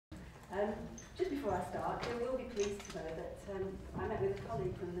Just before I start, you will be pleased to know that I met with a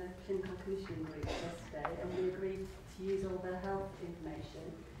colleague from the clinical commissioning group yesterday, and we agreed to use all the health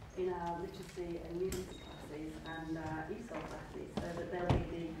information in our literacy and numeracy classes and our ESOL classes, so that they'll be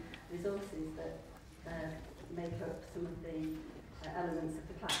the resources that make up some of the elements of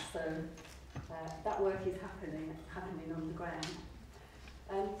the class. So that work is happening on the ground.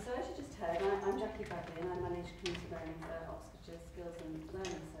 So as you just heard, I'm Jackie and I manage community learning for Oxfordshire Skills and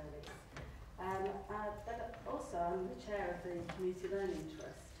Learning Service. But also I'm the chair of the Community Learning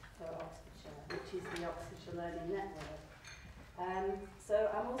Trust for Oxfordshire, which is the Oxfordshire Learning Network. So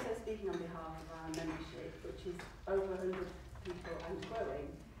I'm also speaking on behalf of our membership, which is over 100 people and growing.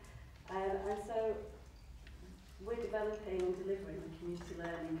 And so we're developing and delivering the community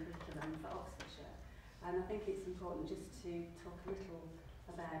learning curriculum for Oxfordshire. And I think it's important just to talk a little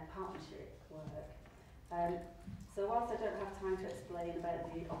about partnership work. So whilst I don't have time to explain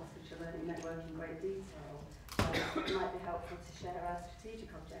about the Oxfordshire Learning Network in great detail, it might be helpful to share our strategic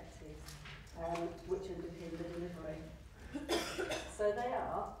objectives, which underpin the delivery. So they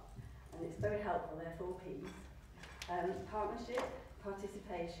are, and it's very helpful, they're 4 Ps: partnership,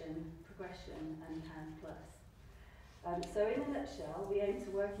 participation, progression, and Pound Plus. So in a nutshell, we aim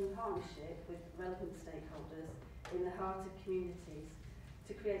to work in partnership with relevant stakeholders in the heart of communities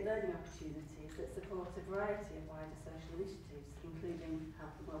to create learning opportunities that support a variety of wider social initiatives, including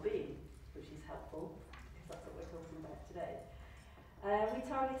health and wellbeing, which is helpful, because that's what we're talking about today. We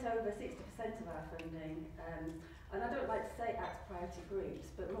target over 60% of our funding, and I don't like to say at priority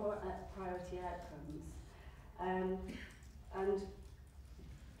groups, but more at priority outcomes. And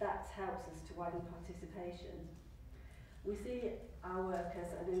that helps us to widen participation. We see our work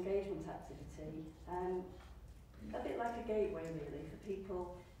as an engagement activity, a bit like a gateway really for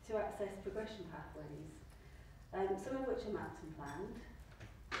people to access progression pathways, some of which are mapped and planned,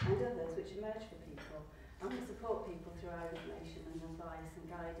 and others which emerge for people, and we support people through our information and advice and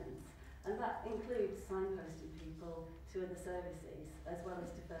guidance, and that includes signposting people to other services as well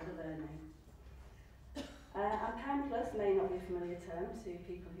as to further learning. And Pound Plus may not be a familiar term to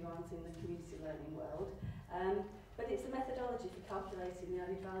people who aren't in the community learning world, but it's a methodology for calculating the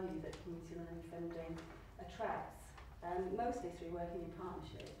added value that community learning funding attracts, mostly through working in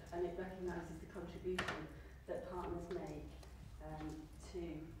partnership, and it recognises the contribution that partners make to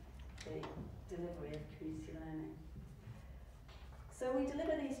the delivery of community learning. So we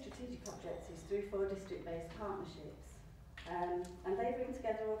deliver these strategic objectives through 4 district-based partnerships, and they bring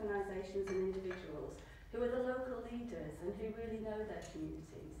together organisations and individuals who are the local leaders and who really know their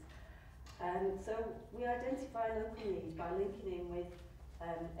communities. So we identify local needs by linking in with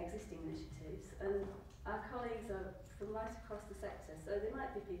existing initiatives, and our colleagues are from right across the sector, so they might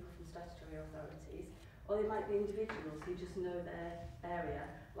be people from statutory authorities, or they might be individuals who just know their area,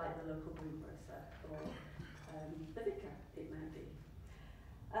 like the local greengrocer or the vicar, it may be.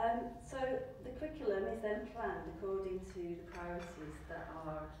 So the curriculum is then planned according to the priorities that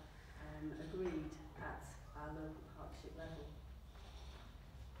are agreed at our local partnership level.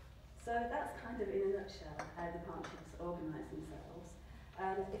 So that's kind of in a nutshell how the partnerships organise themselves.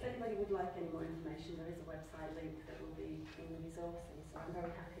 If anybody would like any more information, there is a website link that will be in the resources, so I'm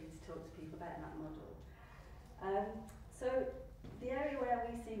very happy to talk to people about that model. So the area where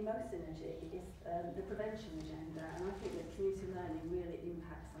we see most synergy is the prevention agenda, and I think that community learning really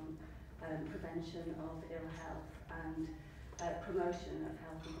impacts on prevention of ill health and promotion of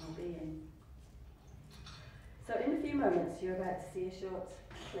health and wellbeing. So in a few moments you're about to see a short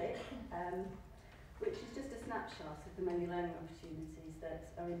clip, which is just a snapshot of the many learning opportunities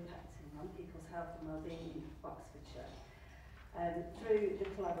that are impacting on people's health and wellbeing in Oxfordshire through the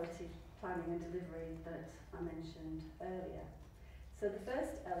collaborative planning and delivery that I mentioned earlier. So the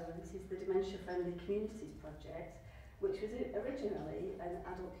first element is the Dementia Friendly Communities project, which was originally an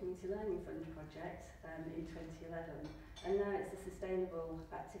adult community learning fund project in 2011, and now it's a sustainable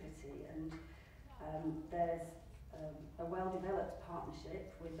activity, and there's a well-developed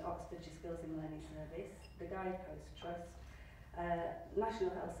partnership with Oxfordshire Skills and Learning Service, the Guidepost Trust, National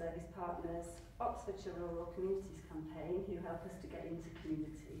Health Service partners, Oxfordshire Rural Communities Campaign, who help us to get into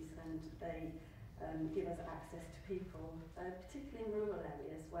communities, and they give us access to people, particularly in rural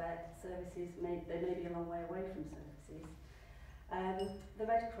areas where services may be a long way away from services. The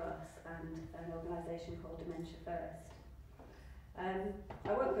Red Cross and an organisation called Dementia First. I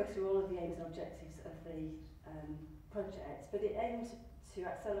won't go through all of the aims and objectives of the project, but it aimed to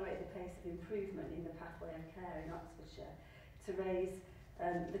accelerate the pace of improvement in the pathway of care in Oxfordshire, to raise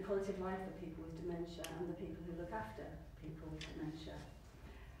the quality of life for people with dementia and the people who look after people with dementia.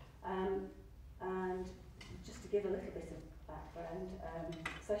 And just to give a little bit of background.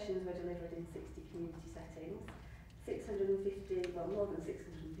 Sessions were delivered in 60 community settings. 650, well, more than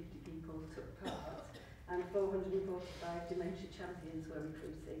 650 people took part, and 445 dementia champions were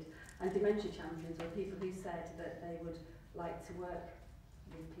recruited. And dementia champions were people who said that they would like to work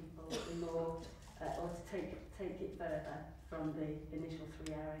with people more, or to take it further from the initial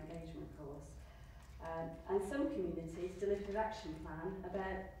 3-hour engagement course. And some communities delivered an action plan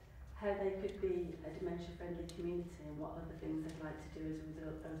about how they could be a dementia-friendly community and what other things they'd like to do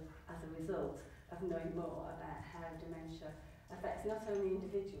as a result of knowing more about how dementia affects not only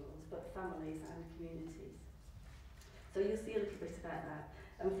individuals but families and communities. So you'll see a little bit about that.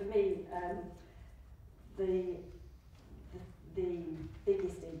 And for me, the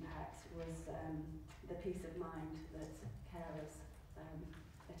biggest impact was the peace of mind that carers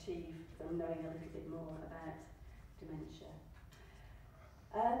achieve from knowing a little bit more about dementia.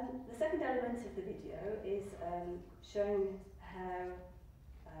 The second element of the video is showing how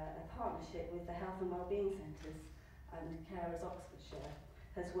a partnership with the Health and Wellbeing Centres and Carers Oxfordshire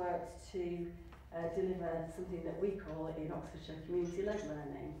has worked to deliver something that we call in Oxfordshire community-led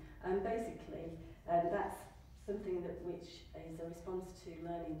learning. And basically, that's something which is a response to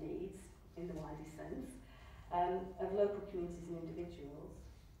learning needs in the widest sense of local communities and individuals.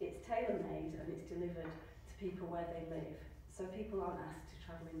 It's tailor-made and it's delivered to people where they live. So people aren't asked to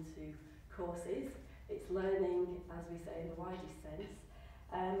travel into courses. It's learning, as we say, in the widest sense.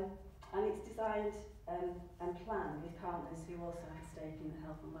 And it's designed and planned with partners who also have a stake in the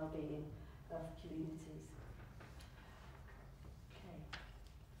health and wellbeing of communities. Okay.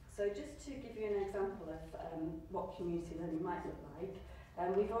 So just to give you an example of what community learning might look like,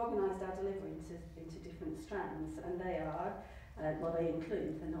 we've organised our delivery into different strands, and they are, well, they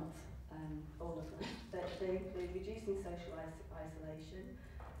include, they're not all of them, but they're reducing social isolation.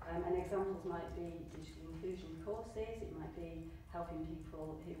 And examples might be digital inclusion courses, it might be helping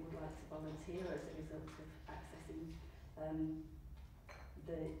people who would like to volunteer as a result of accessing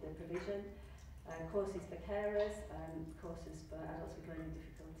the provision, courses for carers, courses for adults with learning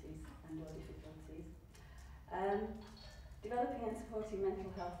difficulties and or difficulties. Developing and supporting mental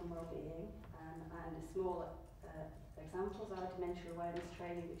health and wellbeing, and small examples are dementia awareness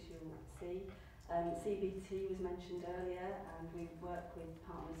training, which you'll see. CBT was mentioned earlier, and we work with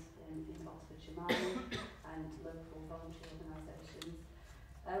partners in Oxfordshire Mind and local voluntary organisations.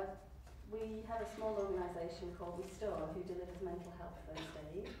 We have a small organisation called Restore who delivers mental health first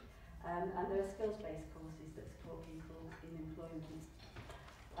aid, and there are skills-based courses that support people in employment.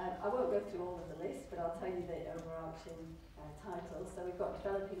 I won't go through all of the list, but I'll tell you the overarching titles. So we've got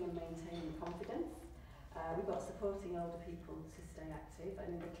developing and maintaining confidence. We've got supporting older people to stay active,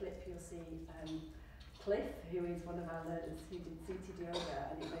 and in the clip you'll see Cliff, who is one of our learners who did seated yoga,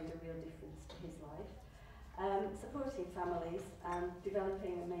 and it made a real difference to his life. Supporting families and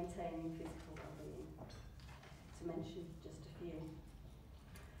developing and maintaining physical well-being, to mention just a few.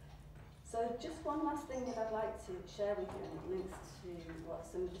 So just one last thing that I'd like to share with you, and it links to what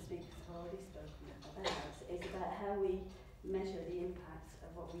some of the speakers have already spoken about, is about how we measure the impact of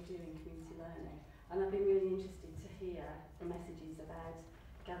what we do in community learning. And I've been really interested to hear the messages about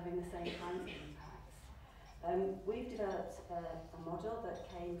gathering the same kinds of impacts. We've developed a model that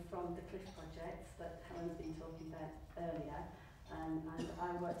came from the Cliff project that Helen's been talking about earlier, and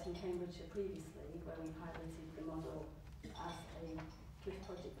I worked in Cambridgeshire previously where we piloted the model as a Cliff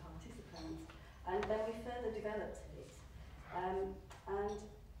project participant, and then we further developed it. And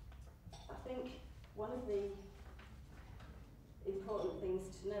I think one of the important things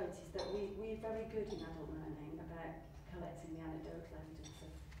to note is that we're very good in adult learning about collecting the anecdotal evidence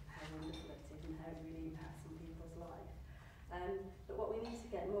of how wonderful it is and how it really impacts on people's life. But what we need to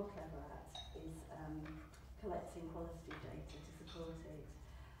get more clever at is collecting qualitative data to support it.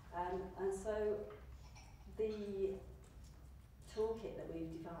 And so the toolkit that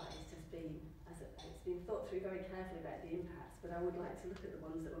we've devised has been, it's been thought through very carefully about the impacts, but I would like to look at the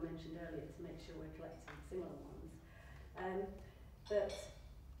ones that were mentioned earlier to make sure we're collecting similar ones. But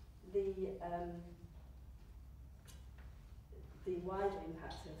the wider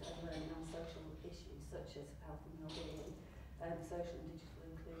impact of learning on social issues such as health and wellbeing, social and digital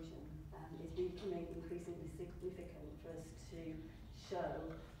inclusion, is becoming increasingly significant for us to show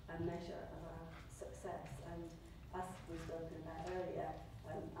and measure of our success. And as we've spoken about earlier,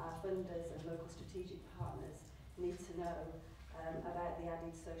 our funders and local strategic partners need to know about the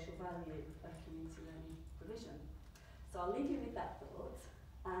added social value of community learning provision. So I'll leave you with that thought,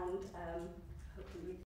 and hopefully